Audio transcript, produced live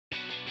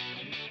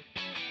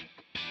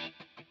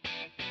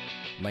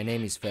My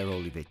name is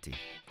Ferro Olivetti.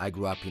 I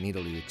grew up in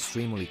Italy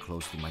extremely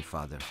close to my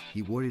father.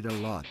 He worried a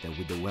lot that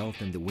with the wealth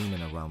and the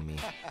women around me,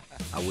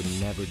 I would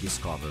never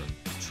discover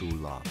true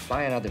love.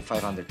 Buy another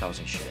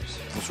 500,000 shares.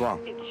 What's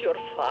wrong? It's your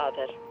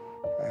father.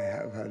 I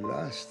have a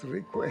last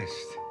request.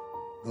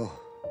 Go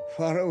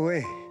far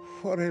away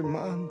for a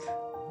month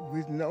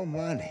with no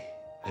money.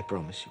 I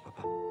promise you,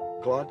 Papa.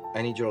 Claude,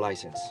 I need your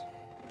license.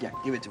 Yeah,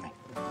 give it to me.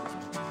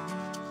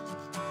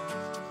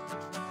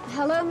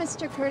 Hello,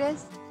 Mr.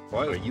 Curtis.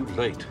 Why are you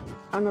late?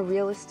 I'm a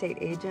real estate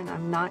agent.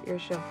 I'm not your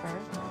chauffeur.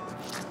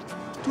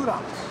 $2.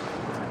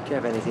 Do you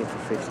have anything for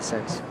 50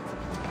 cents?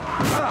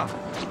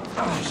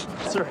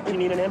 Sir, you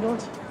need an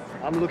ambulance?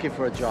 I'm looking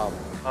for a job.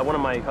 One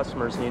of my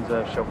customers needs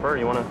a chauffeur.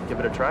 You want to give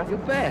it a try? You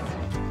bet.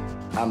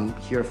 I'm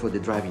here for the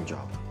driving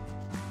job.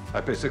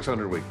 I pay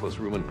 $600 a week plus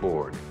room and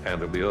board, and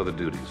there'll be other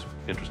duties.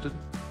 Interested?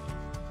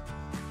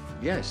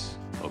 Yes.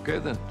 Okay,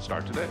 then.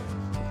 Start today.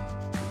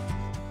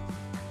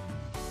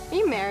 Are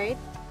you married?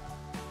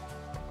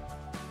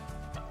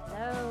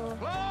 No.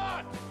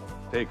 Claude!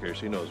 Take her.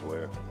 She knows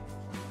where.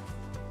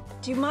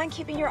 Do you mind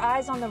keeping your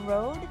eyes on the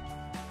road?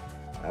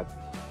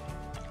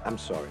 I'm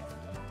sorry.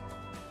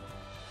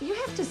 You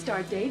have to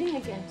start dating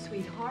again,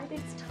 sweetheart.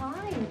 It's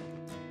time.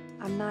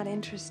 I'm not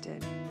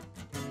interested.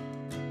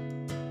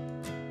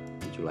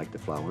 Did you like the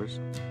flowers?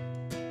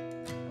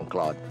 I'm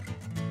Claude.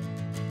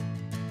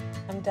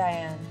 I'm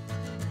Diane.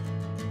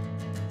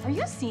 Are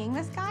you seeing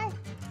this guy?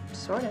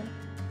 Sort of.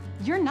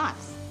 You're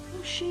nuts.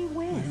 Who's she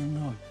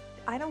with?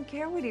 I don't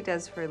care what he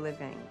does for a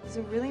living. He's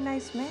a really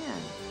nice man.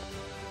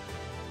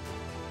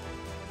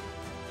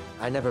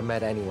 I never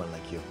met anyone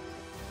like you.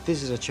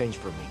 This is a change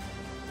for me.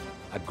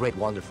 A great,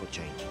 wonderful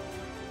change.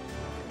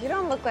 You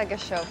don't look like a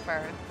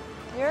chauffeur.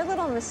 You're a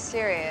little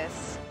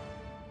mysterious.